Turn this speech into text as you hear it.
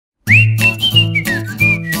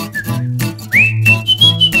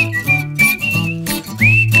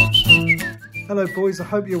Hello boys, I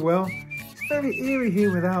hope you're well. It's very eerie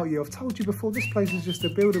here without you. I've told you before, this place is just a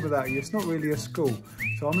building without you. It's not really a school.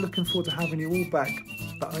 So I'm looking forward to having you all back,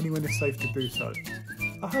 but only when it's safe to do so.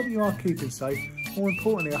 I hope you are keeping safe. More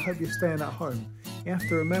importantly, I hope you're staying at home. You have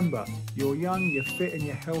to remember, you're young, you're fit and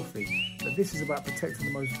you're healthy. But this is about protecting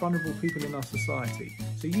the most vulnerable people in our society.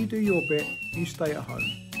 So you do your bit, you stay at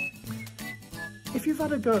home. If you've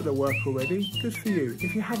had a go at the work already, good for you.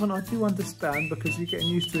 If you haven't, I do understand because you're getting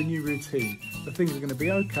used to a new routine. But things are going to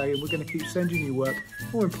be okay and we're going to keep sending you work.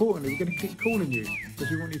 More importantly, we're going to keep calling you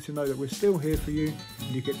because we want you to know that we're still here for you and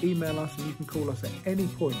you can email us and you can call us at any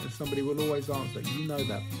point and somebody will always answer. You know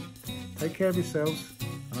that. Take care of yourselves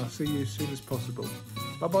and I'll see you as soon as possible.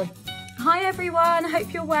 Bye-bye. Hi everyone,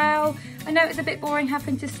 hope you're well. I know it's a bit boring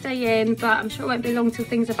having to stay in, but I'm sure it won't be long till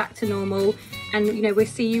things are back to normal. And you know, we'll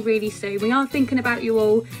see you really soon. We are thinking about you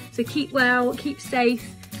all, so keep well, keep safe,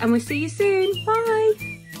 and we'll see you soon. Bye.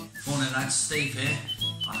 Morning lads, Steve here.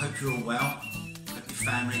 I hope you're all well. Hope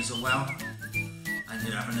your families are well. And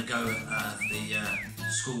you're having a go at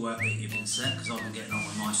the schoolwork that you've been sent, because I've been getting on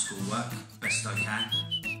with my schoolwork best I can.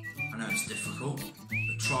 I know it's difficult,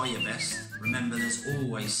 but try your best. Remember, there's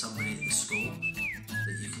always somebody at the school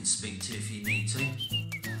that you can speak to if you need to.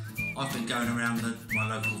 I've been going around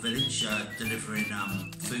my local village delivering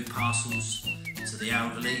food parcels to the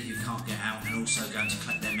elderly who can't get out and also going to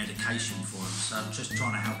collect their medication for them. So I'm just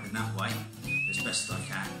trying to help in that way as best I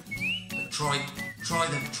can. But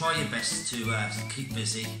try your best to keep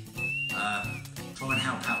busy. Try and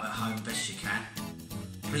help out at home best you can.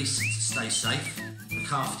 Please stay safe.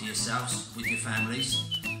 Look after yourselves with your families.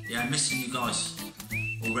 Yeah, I'm missing you guys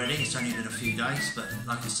already. It's only been a few days, but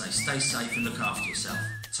like I say, stay safe and look after yourself.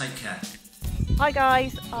 Take care. Hi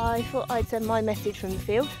guys, I thought I'd send my message from the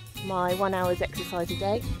field, my 1 hour's exercise a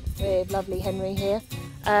day with lovely Henry here.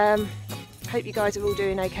 Hope you guys are all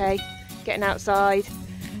doing okay, getting outside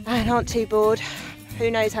and aren't too bored. Who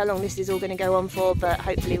knows how long this is all going to go on for, but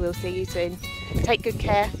hopefully we'll see you soon. Take good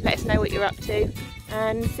care, let us know what you're up to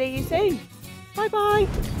and see you soon. Bye bye.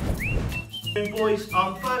 Boys,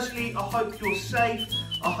 firstly, I hope you're safe.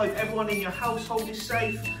 I hope everyone in your household is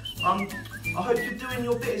safe. I hope you're doing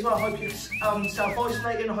your bit as well. I hope you're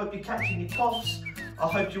self-isolating. I hope you're catching your coughs. I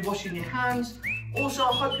hope you're washing your hands. Also,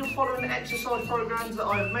 I hope you're following the exercise programs that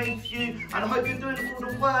I have made for you. And I hope you're doing all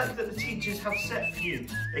the work that the teachers have set for you.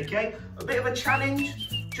 Okay? A bit of a challenge.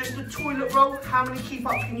 Just a toilet roll. How many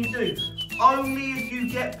keep-ups can you do? Only if you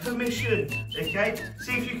get permission. Okay?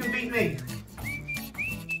 See if you can beat me.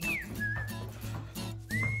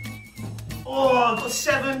 Oh, I've got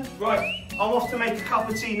 7. Right, I'm off to make a cup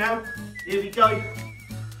of tea now. Here we go.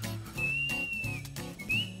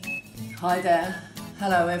 Hi there.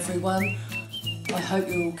 Hello everyone. I hope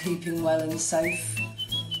you're all keeping well and safe.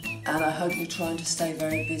 And I hope you're trying to stay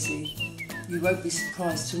very busy. You won't be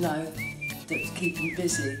surprised to know that to keep you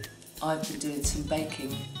busy, I've been doing some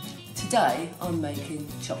baking. Today, I'm making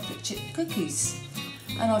chocolate chip cookies.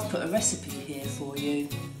 And I've put a recipe here for you.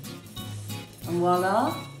 And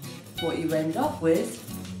voila! What you end up with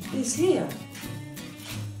is here.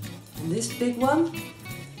 And this big one,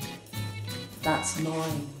 that's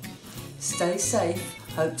mine. Stay safe,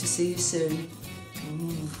 hope to see you soon.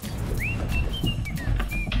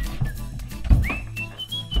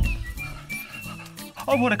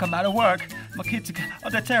 I want to come out of work. My kids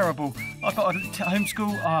they're terrible. I've got to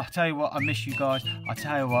homeschool. Oh, I tell you what, I miss you guys. I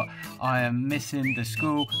tell you what, I am missing the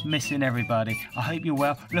school, missing everybody. I hope you're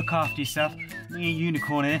well. Look after yourself. Me and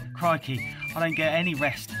Unicorn here. Crikey, I don't get any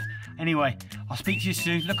rest. Anyway, I'll speak to you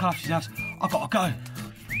soon. Look after yourselves. I've got to go.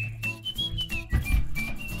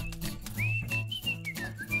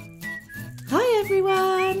 Hi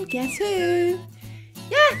everyone, guess who?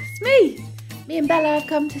 Yeah, it's me. Me and Bella have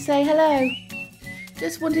come to say hello.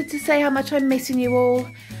 Just wanted to say how much I'm missing you all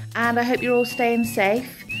and I hope you're all staying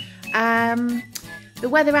safe. The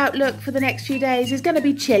weather outlook for the next few days is going to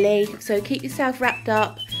be chilly, so keep yourself wrapped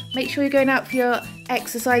up. Make sure you're going out for your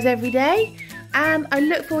exercise every day and I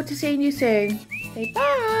look forward to seeing you soon. Say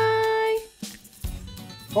bye.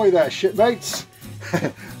 Hi there shipmates.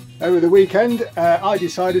 Over the weekend I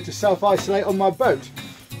decided to self-isolate on my boat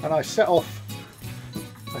and I set off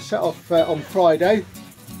on Friday.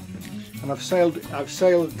 And I've sailed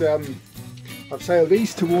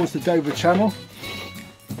east towards the Dover Channel,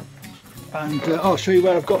 and I'll show you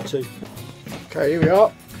where I've got to. Okay, here we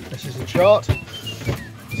are. This is the chart.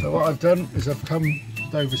 So what I've done is I've come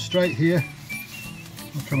Dover Strait here,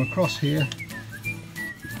 I've come across here,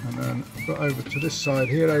 and then I've got over to this side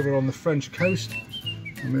here, over on the French coast.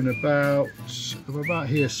 I'm about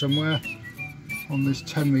here somewhere on this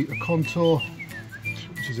 10 metre contour,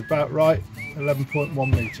 which is about right,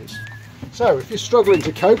 11.1 metres. So if you're struggling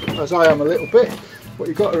to cope, as I am a little bit, what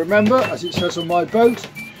you've got to remember, as it says on my boat,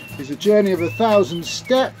 is a journey of 1,000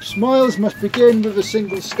 steps. Miles must begin with a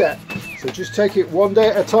single step. So just take it one day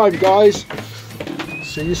at a time, guys.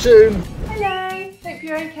 See you soon. Hello, hope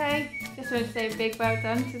you're okay. Just wanted to say a big well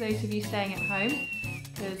done to those of you staying at home,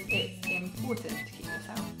 because it's important to keep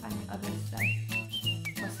yourself and others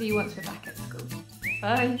safe. I'll see you once we're back at school.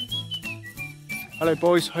 Bye. Hello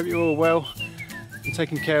boys, hope you're all well and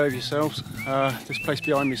taking care of yourselves. This place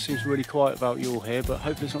behind me seems really quiet about you all here, but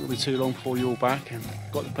hopefully it's not going to be too long before you're all back and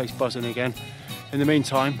got the place buzzing again. In the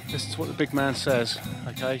meantime, listen to what the big man says,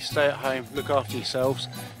 okay? Stay at home, look after yourselves.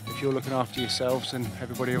 If you're looking after yourselves, and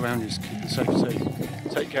everybody around you is keeping safe too.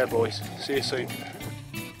 Take care boys, see you soon.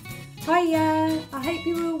 Hiya, I hope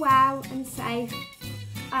you're all well and safe.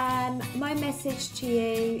 My message to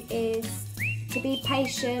you is to be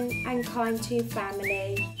patient and kind to your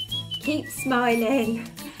family. Keep smiling,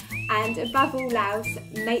 and above all else,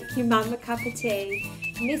 make your mum a cup of tea.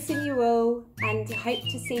 Missing you all, and hope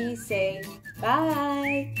to see you soon.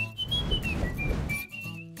 Bye.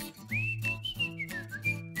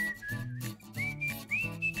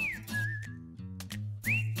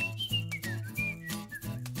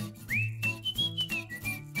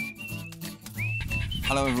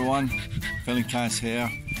 Hello everyone, Phil and Kaz here,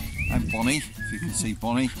 and Bonnie, if you can see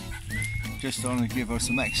Bonnie. Just want to give her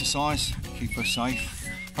some exercise, keep her safe.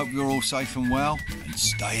 Hope you're all safe and well, and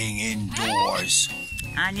staying indoors.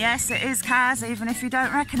 And yes, it is Kaz, even if you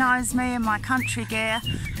don't recognise me in my country gear.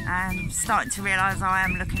 I'm starting to realise I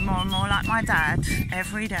am looking more and more like my dad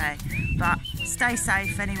every day. But stay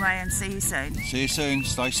safe anyway, and see you soon. See you soon,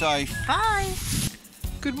 stay safe. Bye.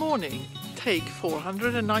 Good morning. Take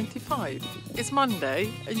 495. It's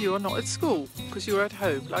Monday and you are not at school because you're at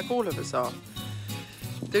home like all of us are.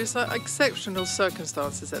 There's exceptional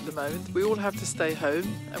circumstances at the moment. We all have to stay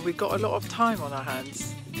home and we've got a lot of time on our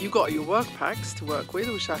hands. You've got your work packs to work with,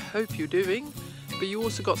 which I hope you're doing, but you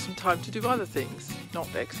also got some time to do other things, not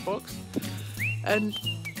Xbox. And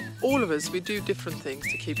all of us, we do different things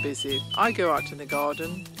to keep busy. I go out in the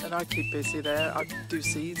garden and I keep busy there. I do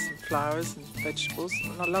seeds and flowers and vegetables,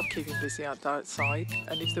 and I love keeping busy outside.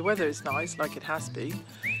 And if the weather is nice, like it has been,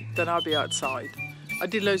 then I'll be outside. I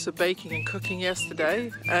did loads of baking and cooking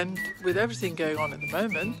yesterday, and with everything going on at the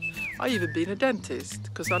moment, I even been a dentist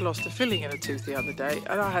because I lost a filling in a tooth the other day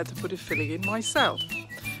and I had to put a filling in myself.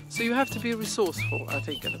 So you have to be resourceful, I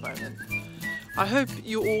think, at the moment. I hope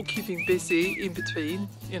you're all keeping busy in between,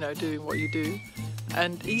 you know, doing what you do.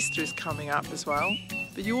 And Easter is coming up as well.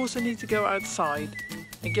 But you also need to go outside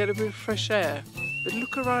and get a bit of fresh air. But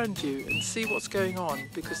look around you and see what's going on,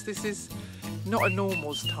 because this is not a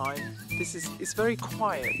normal's time. It's very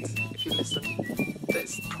quiet if you listen.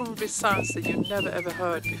 There's probably sounds that you've never ever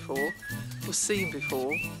heard before or seen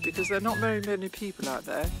before, because there are not very many people out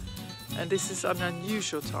there. And this is an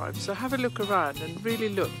unusual time. So have a look around and really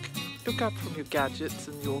look. Look up from your gadgets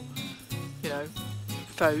and your, you know,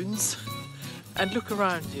 phones, and look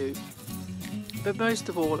around you. But most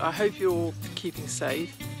of all, I hope you're all keeping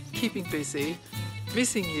safe, keeping busy,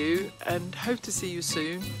 missing you, and hope to see you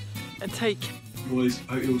soon. And take care. Boys,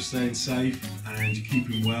 hope you're all staying safe and you're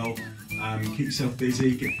keeping well. Keep yourself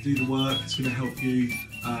busy, get to do the work, it's going to help you.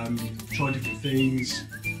 Try different things,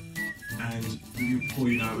 and before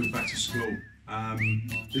you know it, we're back to school.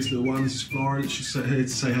 This little one, this is Florence, she's here to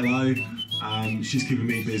say hello. She's keeping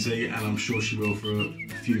me busy, and I'm sure she will for a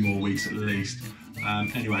few more weeks at least.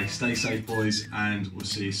 Anyway, stay safe boys, and we'll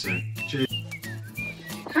see you soon. Cheers.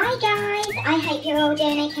 Hi guys, I hope you're all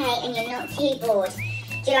doing okay and you're not too bored.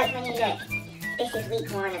 Do you like when you look? This is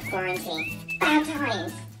week 1 of quarantine. Bad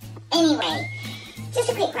times. Anyway, just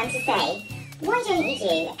a quick one to say, why don't you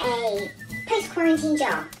do a post-quarantine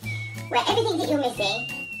jar where everything that you're missing,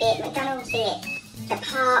 be it McDonald's, be it the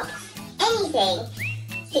park, anything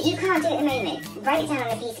that you can't do at the moment, write it down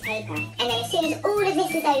on a piece of paper, and then as soon as all of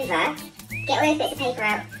this is over, get all those bits of paper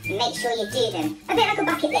out and make sure you do them. A bit like a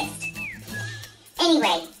bucket list.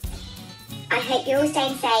 Anyway, I hope you're all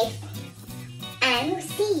staying safe, and we'll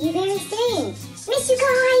see you very soon. Miss you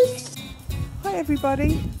guys! Hi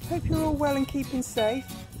everybody, hope you're all well and keeping safe.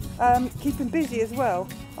 Keeping busy as well.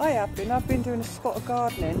 I have been. I've been doing a spot of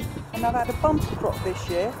gardening and I've had a bumper crop this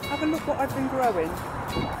year. Have a look what I've been growing.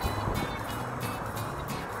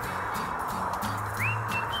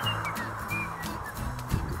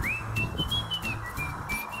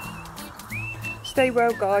 Stay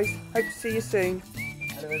well guys, hope to see you soon.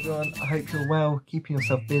 Hello everyone, I hope you're well, keeping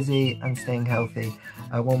yourself busy and staying healthy.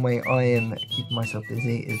 One way I am keeping myself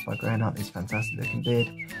busy is by growing out this fantastic looking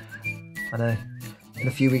beard. I know, in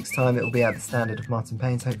a few weeks time it will be at the standard of Martin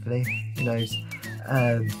Payne's hopefully, who knows.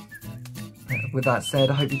 With that said,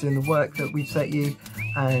 I hope you're doing the work that we've set you,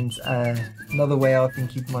 and another way I've been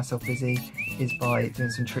keeping myself busy is by doing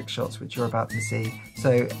some trick shots, which you're about to see.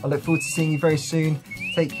 So I look forward to seeing you very soon.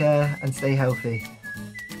 Take care and stay healthy.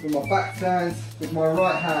 With my back turned, with my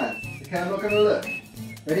right hand. Okay, I'm not going to look.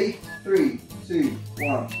 Ready? 3, 2,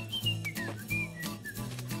 1.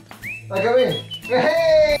 I go in.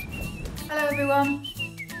 Hey! Hello everyone.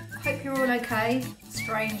 Hope you're all okay.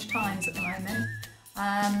 Strange times at the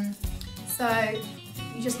moment. So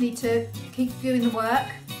you just need to keep doing the work.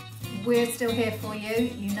 We're still here for you.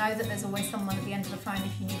 You know that there's always someone at the end of the phone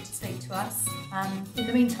if you need to speak to us. In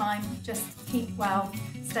the meantime, just keep well,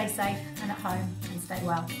 stay safe and at home, and stay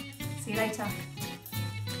well. See you later.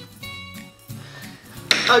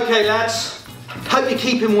 Okay lads, hope you're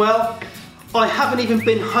keeping well. I haven't even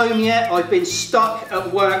been home yet. I've been stuck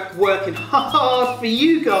at work working hard for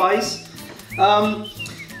you guys,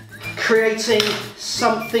 creating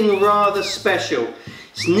something rather special.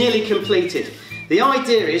 It's nearly completed. The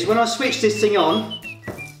idea is when I switch this thing on,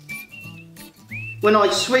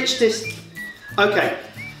 okay,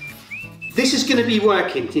 this is going to be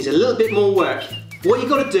working. Needs a little bit more work. What you've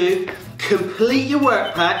got to do, complete your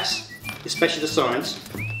work packs, especially the science,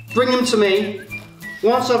 bring them to me.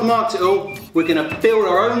 Once I've marked it all, we're going to build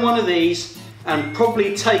our own one of these and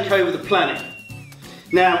probably take over the planet.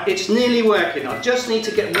 Now, it's nearly working. I just need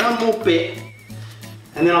to get one more bit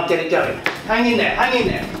and then I'll get it going. Hang in there, hang in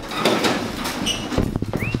there.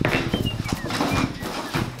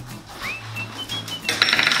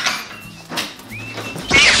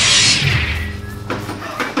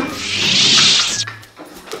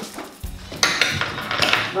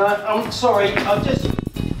 I'm sorry, I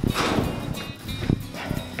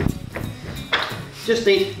just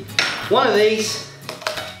need one of these.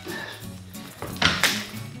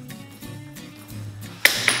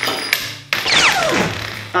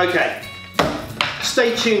 Okay,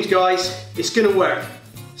 stay tuned guys, it's gonna work.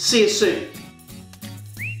 See you soon.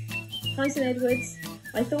 Hi St Edwards,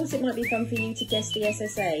 I thought it might be fun for you to guess the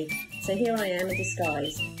SSA, so here I am in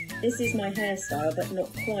disguise. This is my hairstyle, but not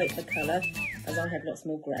quite the colour, as I have lots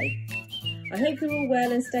more grey. I hope you're all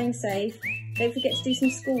well and staying safe. Don't forget to do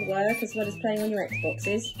some schoolwork as well as playing on your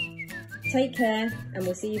Xboxes. Take care and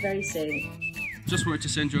we'll see you very soon. Just wanted to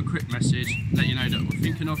send you a quick message, let you know that we're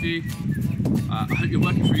thinking of you. I hope you're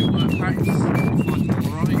working through your work packs, you're finding it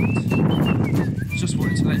alright. Just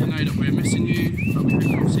wanted to let you know that we're missing you, but we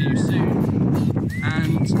hope we'll see you soon.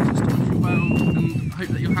 And just hope you're well and hope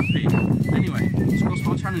that you're happy. Anyway, it's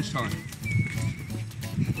Crossbar Challenge time.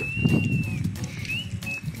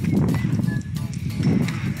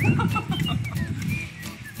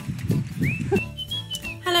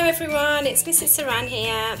 Hello everyone, it's Mrs Saran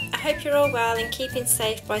here. I hope you're all well and keeping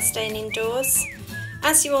safe by staying indoors.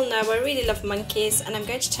 As you all know, I really love monkeys and I'm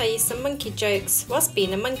going to tell you some monkey jokes whilst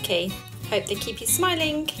being a monkey. Hope they keep you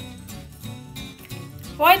smiling.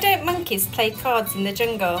 Why don't monkeys play cards in the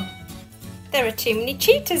jungle? There are too many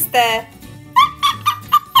cheetahs there.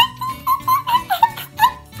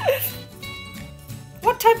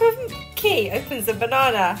 What type of key opens a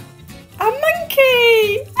banana? A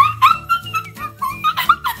monkey!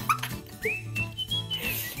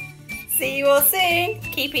 See you all soon.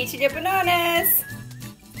 Keep eating your bananas.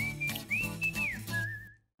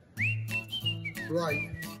 Right,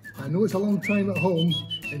 I know it's a long time at home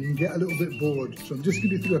and you can get a little bit bored, so I'm just going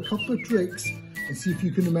to do a couple of tricks and see if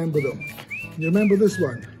you can remember them. Can you remember this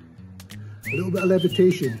one? A little bit of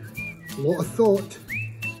levitation, a lot of thought.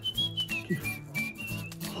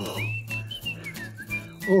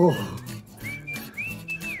 Oh.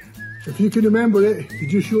 If you can remember it, you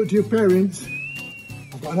just show it to your parents.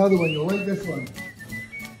 I've got another one, you'll like this one.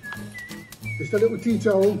 Just a little tea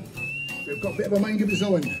towel. We've got a bit of a mind of its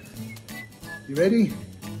own. You ready?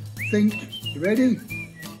 Think. You ready?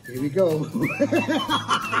 Here we go.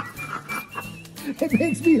 It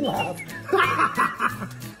makes me laugh.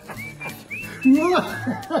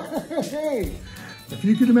 Hey, if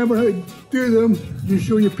you can remember how to do them, you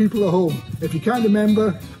show your people at home. If you can't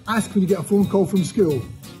remember, ask when you get a phone call from school.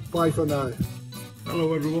 Bye for now.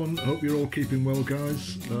 Hello everyone, hope you're all keeping well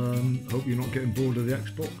guys. Hope you're not getting bored of the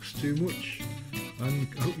Xbox too much. And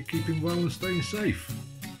I hope you're keeping well and staying safe.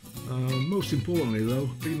 Most importantly though,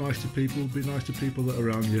 be nice to people that are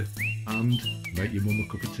around you, and make your mum a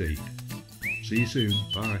cup of tea. See you soon,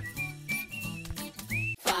 bye.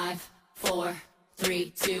 5, 4,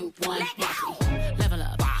 3, 2, 1, level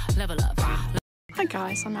up, level up. Hi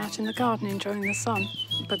guys, I'm out in the garden enjoying the sun,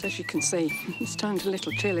 but as you can see, it's turned a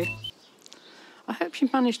little chilly. I hope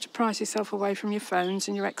you've managed to prise yourself away from your phones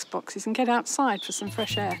and your Xboxes and get outside for some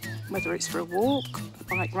fresh air, whether it's for a walk, a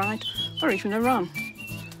bike ride, or even a run.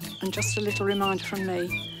 And just a little reminder from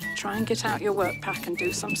me, try and get out your work pack and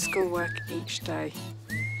do some schoolwork each day.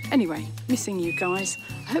 Anyway, missing you guys.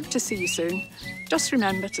 I hope to see you soon. Just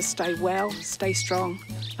remember to stay well, stay strong,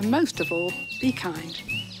 and most of all, be kind.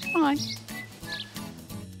 Bye.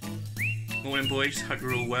 Morning boys, hope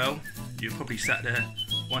you're all well. You're probably sat there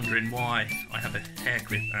wondering why I have a hair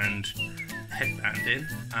clip and headband in.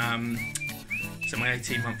 So my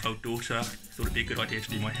 18-month-old daughter thought it'd be a good idea to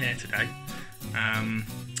do my hair today. And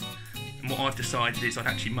what I've decided is I'd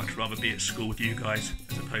actually much rather be at school with you guys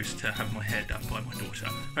as opposed to have my hair done by my daughter.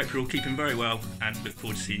 Hope you're all keeping very well and look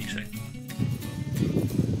forward to seeing you soon.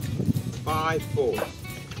 5 4s.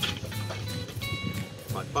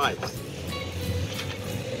 5 5s.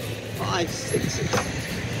 5 6s.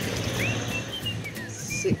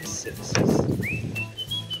 6 6s.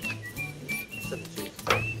 7 2s.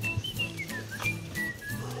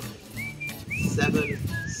 7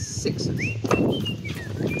 6s.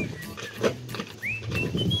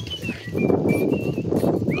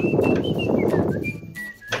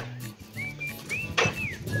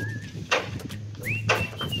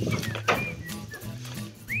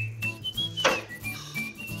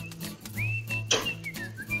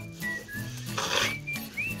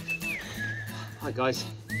 Hi guys,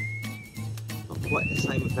 not quite the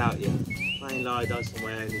same without you. Playing lie dice on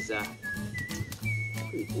my own is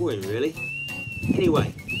pretty boring really.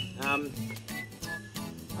 Anyway,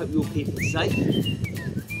 hope you're all keeping safe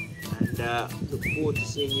and look forward to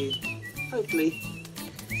seeing you hopefully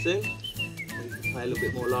soon. We can play a little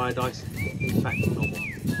bit more lie dice and get things back to normal.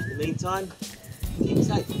 In the meantime, keep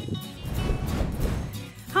safe.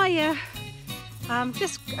 Hiya.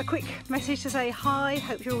 Just a quick message to say hi,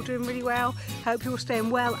 hope you're all doing really well, hope you're all staying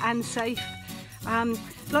well and safe. I'd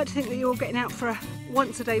like to think that you're all getting out for a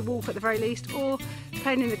once a day walk at the very least, or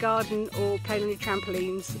playing in the garden or playing on your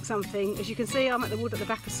trampolines, something. As you can see, I'm at the wood at the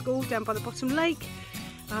back of school down by the bottom lake,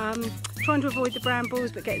 trying to avoid the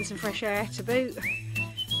brambles but getting some fresh air to boot.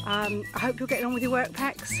 I hope you're getting on with your work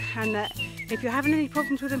packs, and that if you're having any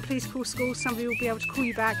problems with them, please call school. Somebody will be able to call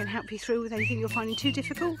you back and help you through with anything you're finding too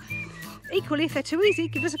difficult. Equally, if they're too easy,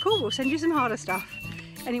 give us a call, we'll send you some harder stuff.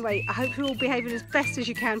 Anyway, I hope you're all behaving as best as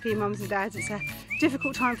you can for your mums and dads. It's a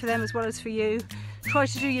difficult time for them as well as for you. Try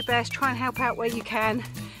to do your best, try and help out where you can.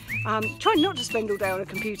 Try not to spend all day on a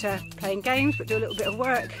computer playing games, but do a little bit of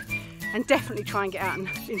work. And definitely try and get out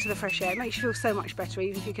into the fresh air. It makes you feel so much better,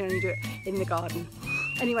 even if you can only do it in the garden.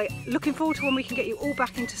 Anyway, looking forward to when we can get you all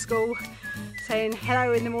back into school, saying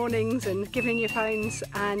hello in the mornings and giving in your phones,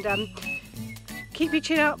 and keep your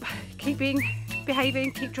chin up, keep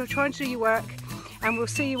behaving, keep trying to do your work, and we'll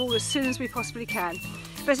see you all as soon as we possibly can.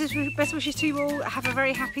 Best wishes to you all. Have a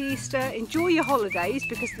very happy Easter. Enjoy your holidays,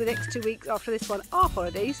 because the next 2 weeks after this one are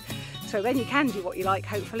holidays, so then you can do what you like,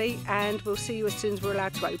 hopefully, and we'll see you as soon as we're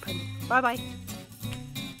allowed to open. Bye bye.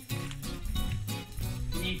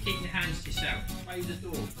 Can you keep your hands to yourself? Close the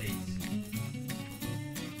door, please.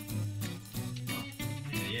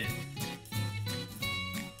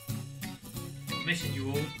 Missing you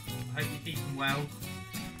all. I hope you're keeping well,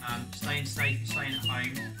 staying safe and staying at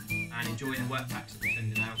home, and enjoying the work packs that we're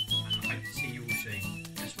sending out, and I hope to see you all soon.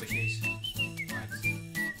 Best wishes.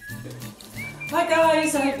 Hi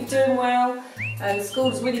guys, I hope you're doing well. The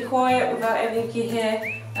school's really quiet without any of you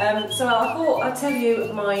here, so I thought I'd tell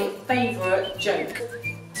you my favourite joke.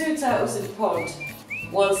 2 turtles in a pond,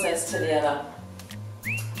 one says to the other,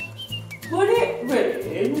 "When it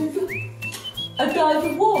rains, a dive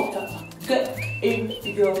of water get in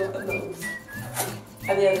your mouth."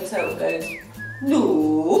 And the other turtle goes,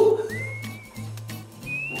 "No."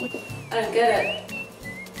 I don't get it.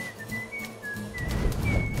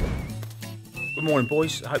 Good morning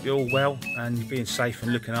boys, I hope you're all well and you're being safe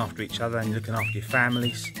and looking after each other and you're looking after your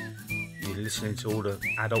families. You're listening to all the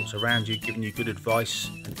adults around you, giving you good advice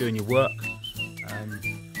and doing your work.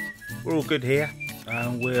 We're all good here,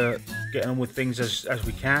 we're getting on with things as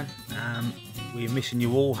we can. We're missing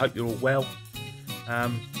you all, hope you're all well.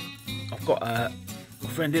 I've got my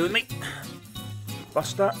friend here with me,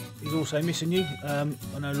 Buster. He's also missing you. I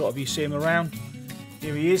know a lot of you see him around.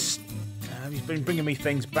 Here he is. He's been bringing me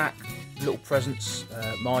things back, little presents,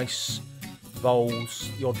 mice, bowls,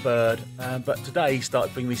 the odd bird. But today he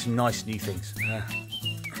started bringing me some nice new things.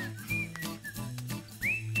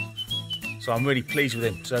 So I'm really pleased with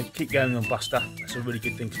him. So keep going on, Buster. That's a really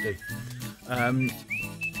good thing to do.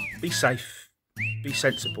 Be safe, be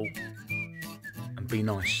sensible, and be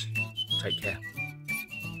nice. Take care.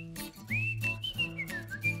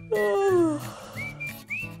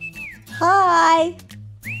 Hi,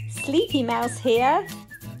 Sleepy Mouse here.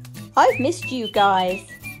 I've missed you guys.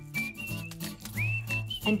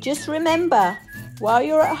 And just remember, while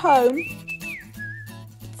you're at home,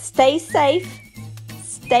 stay safe,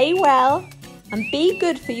 stay well, and be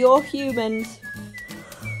good for your humans.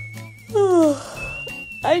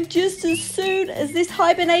 And just as soon as this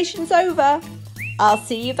hibernation's over, I'll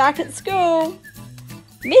see you back at school.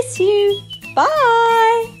 Miss you.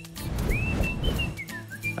 Bye.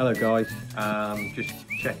 Hello guys, just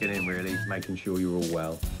checking in really, making sure you're all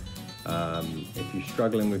well. If you're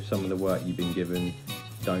struggling with some of the work you've been given,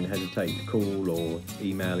 don't hesitate to call or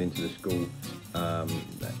email into the school.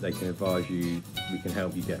 They can advise you, we can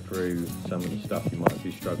help you get through some of the stuff you might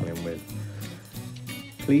be struggling with.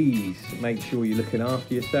 Please make sure you're looking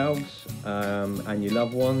after yourselves and your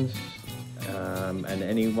loved ones, and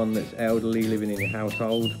anyone that's elderly living in your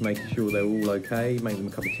household, making sure they're all okay. Make them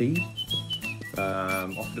a cup of tea,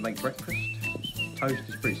 offer to make breakfast. Toast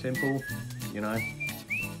is pretty simple, you know.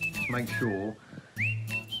 Just make sure,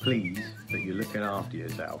 please, that you're looking after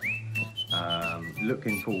yourself.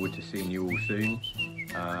 Looking forward to seeing you all soon.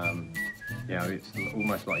 You know, it's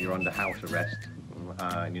almost like you're under house arrest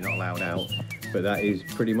and you're not allowed out, but that is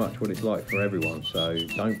pretty much what it's like for everyone, so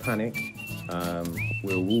don't panic.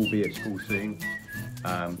 We'll all be at school soon,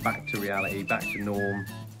 back to reality, back to norm.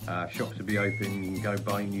 Shops will be open, you can go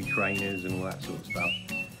buy new trainers and all that sort of stuff,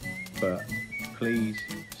 but please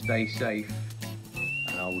stay safe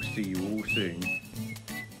and I will see you all soon.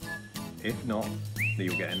 If not, then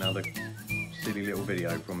you'll get another silly little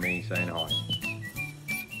video from me saying hi.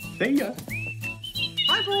 See ya!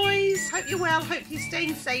 Hi boys, hope you're well, hope you're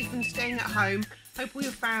staying safe and staying at home. Hope all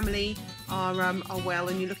your family are well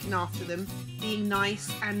and you're looking after them, being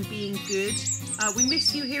nice and being good. We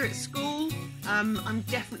miss you here at school. I'm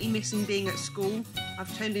definitely missing being at school.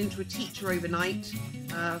 I've turned into a teacher overnight.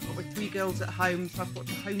 I've got my 3 girls at home, so I've got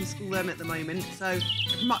to homeschool them at the moment. So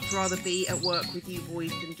I'd much rather be at work with you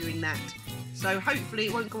boys than doing that. So hopefully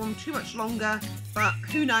it won't go on too much longer, but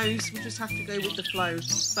who knows, we'll just have to go with the flow.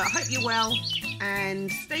 But I hope you're well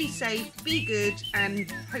and stay safe, be good,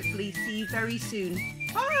 and hopefully see you very soon.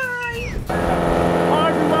 Bye! Hi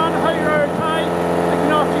everyone, hope you're okay,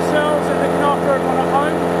 looking after yourselves and looking after everyone at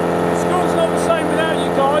home. The school's not the same without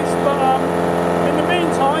you guys, but in the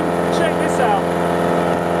meantime, check this out.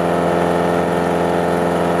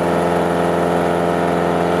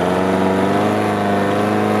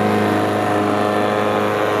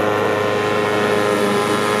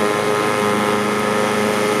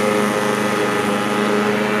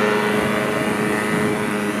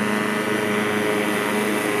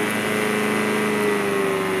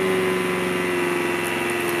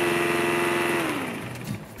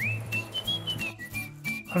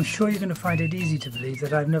 I'm sure you're going to find it easy to believe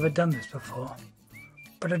that I've never done this before,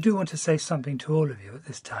 but I do want to say something to all of you at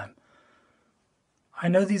this time. I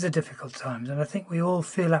know these are difficult times and I think we all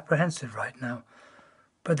feel apprehensive right now,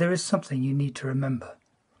 but there is something you need to remember.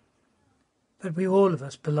 That we all of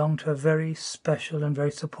us belong to a very special and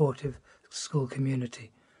very supportive school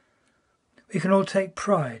community. We can all take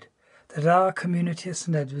pride that our community at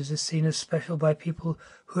St Edward's is seen as special by people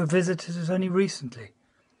who have visited us only recently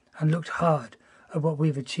and looked hard at what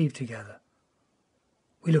we've achieved together.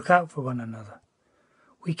 We look out for one another.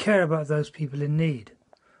 We care about those people in need,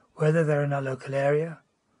 whether they're in our local area,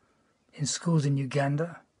 in schools in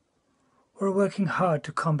Uganda, or are working hard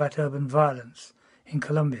to combat urban violence in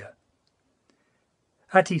Colombia.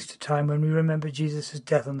 At Easter time, when we remember Jesus'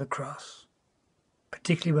 death on the cross,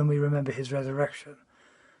 particularly when we remember his resurrection,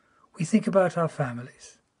 we think about our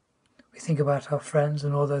families. We think about our friends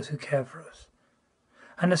and all those who care for us.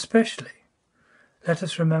 And especially, let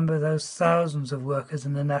us remember those thousands of workers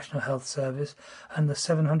in the National Health Service and the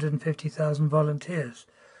 750,000 volunteers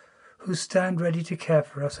who stand ready to care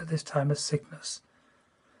for us at this time of sickness,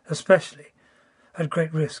 especially at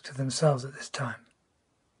great risk to themselves at this time.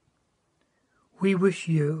 We wish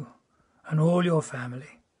you and all your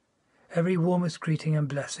family every warmest greeting and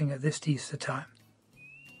blessing at this Easter time.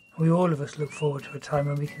 We all of us look forward to a time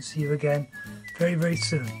when we can see you again very, very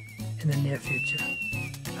soon in the near future.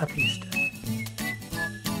 Happy Easter.